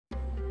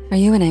Are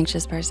you an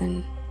anxious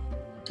person?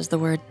 Does the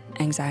word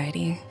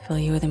anxiety fill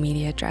you with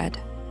immediate dread?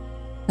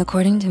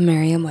 According to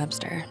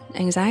Merriam-Webster,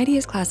 anxiety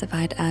is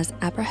classified as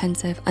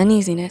apprehensive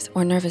uneasiness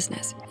or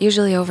nervousness,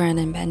 usually over an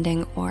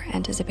impending or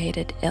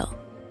anticipated ill.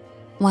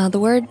 While the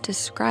word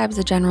describes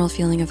a general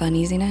feeling of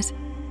uneasiness,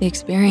 the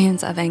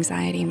experience of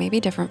anxiety may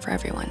be different for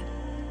everyone.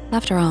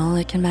 After all,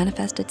 it can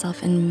manifest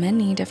itself in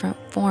many different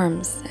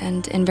forms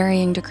and in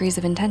varying degrees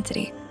of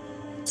intensity.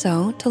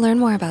 So, to learn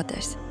more about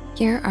this,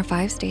 here are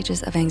 5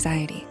 stages of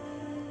anxiety.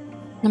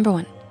 Number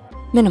 1,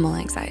 minimal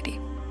anxiety.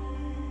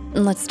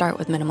 Let's start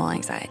with minimal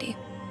anxiety.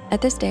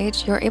 At this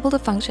stage, you're able to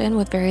function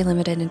with very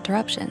limited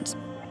interruptions.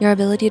 Your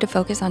ability to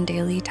focus on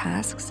daily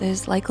tasks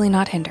is likely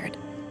not hindered,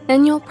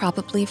 and you'll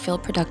probably feel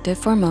productive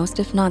for most,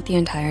 if not the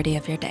entirety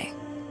of your day.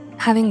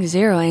 Having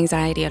zero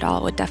anxiety at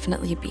all would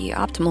definitely be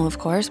optimal, of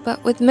course,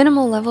 but with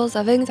minimal levels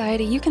of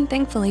anxiety, you can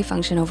thankfully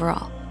function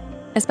overall,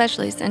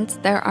 especially since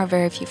there are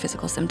very few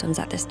physical symptoms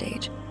at this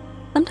stage.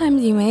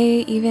 Sometimes you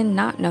may even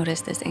not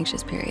notice this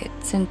anxious period,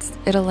 since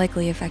it'll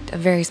likely affect a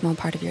very small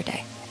part of your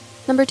day.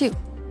 Number 2,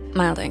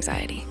 mild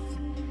anxiety.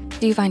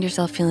 Do you find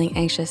yourself feeling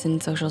anxious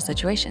in social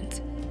situations?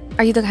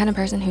 Are you the kind of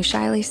person who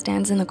shyly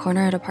stands in the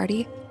corner at a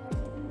party?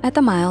 At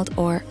the mild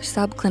or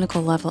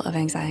subclinical level of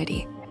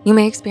anxiety, you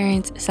may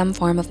experience some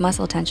form of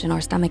muscle tension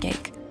or stomach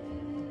ache,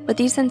 but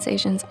these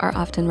sensations are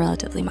often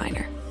relatively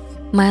minor.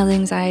 Mild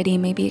anxiety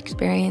may be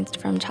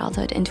experienced from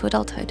childhood into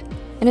adulthood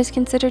and is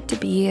considered to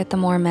be at the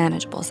more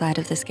manageable side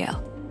of the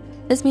scale.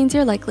 This means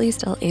you're likely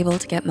still able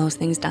to get most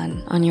things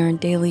done on your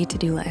daily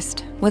to-do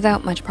list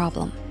without much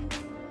problem.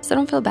 So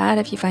don't feel bad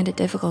if you find it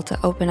difficult to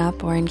open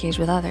up or engage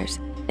with others.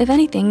 If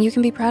anything, you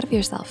can be proud of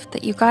yourself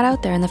that you got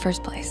out there in the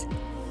first place.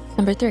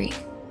 Number 3,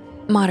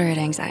 moderate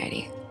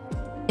anxiety.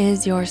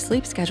 Is your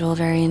sleep schedule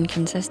very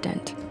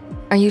inconsistent?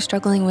 Are you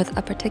struggling with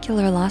a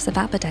particular loss of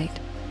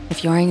appetite?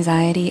 If your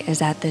anxiety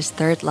is at this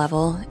 3rd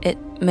level, it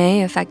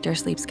may affect your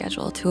sleep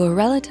schedule to a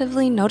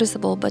relatively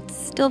noticeable but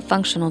still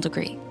functional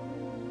degree.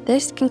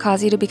 This can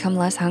cause you to become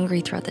less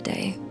hungry throughout the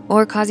day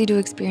or cause you to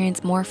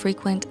experience more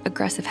frequent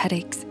aggressive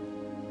headaches.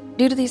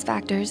 Due to these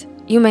factors,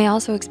 you may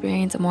also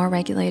experience a more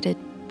regulated,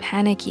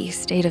 panicky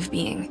state of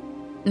being,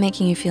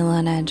 making you feel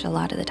on edge a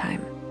lot of the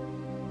time.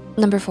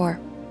 Number 4,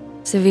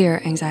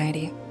 severe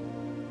anxiety.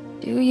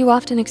 Do you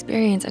often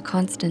experience a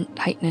constant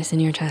tightness in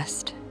your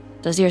chest?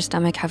 Does your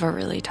stomach have a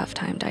really tough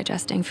time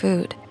digesting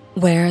food?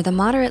 Where the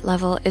moderate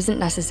level isn't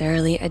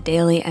necessarily a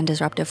daily and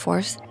disruptive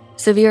force,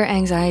 severe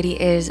anxiety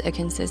is a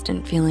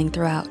consistent feeling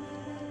throughout.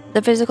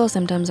 The physical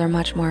symptoms are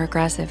much more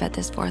aggressive at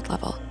this 4th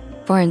level.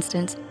 For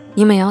instance,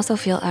 you may also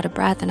feel out of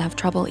breath and have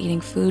trouble eating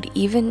food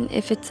even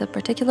if it's a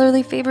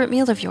particularly favorite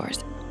meal of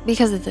yours.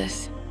 Because of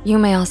this, you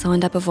may also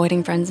end up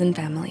avoiding friends and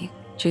family,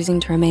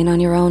 choosing to remain on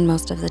your own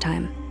most of the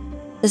time.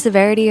 The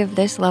severity of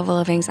this level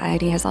of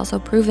anxiety has also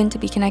proven to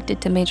be connected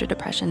to major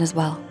depression as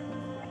well.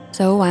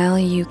 So while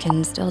you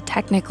can still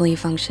technically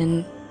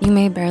function, you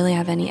may barely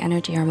have any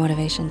energy or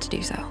motivation to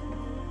do so.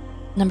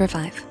 Number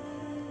 5,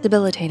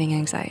 debilitating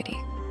anxiety.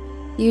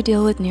 Do you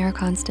deal with near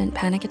constant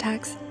panic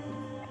attacks?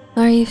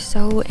 Are you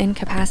so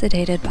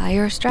incapacitated by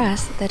your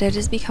stress that it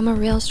has become a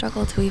real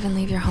struggle to even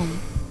leave your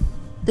home?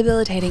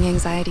 Debilitating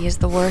anxiety is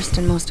the worst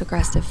and most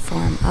aggressive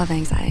form of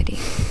anxiety.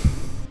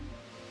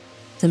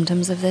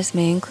 Symptoms of this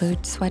may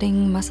include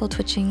sweating, muscle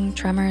twitching,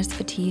 tremors,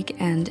 fatigue,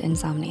 and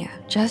insomnia,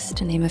 just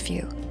to name a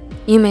few.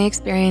 You may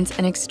experience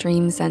an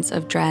extreme sense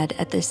of dread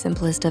at the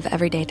simplest of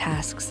everyday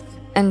tasks,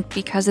 and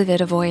because of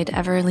it, avoid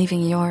ever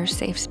leaving your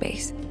safe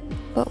space.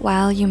 But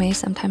while you may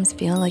sometimes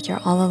feel like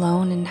you're all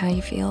alone in how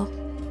you feel,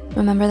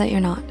 remember that you're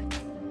not.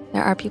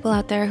 There are people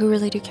out there who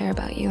really do care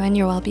about you and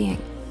your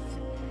well-being.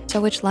 So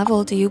which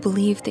level do you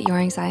believe that your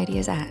anxiety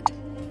is at?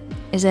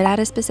 Is it at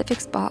a specific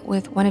spot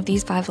with one of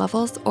these 5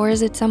 levels, or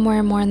is it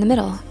somewhere more in the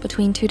middle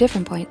between 2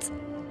 different points?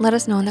 Let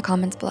us know in the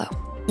comments below.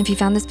 If you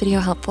found this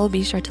video helpful,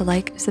 be sure to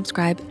like,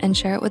 subscribe, and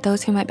share it with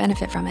those who might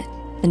benefit from it.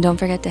 And don't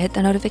forget to hit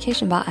the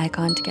notification bell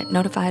icon to get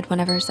notified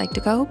whenever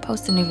Psych2Go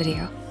posts a new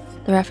video.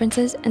 The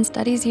references and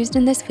studies used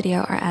in this video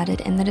are added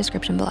in the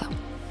description below.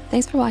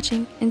 Thanks for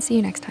watching, and see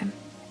you next time.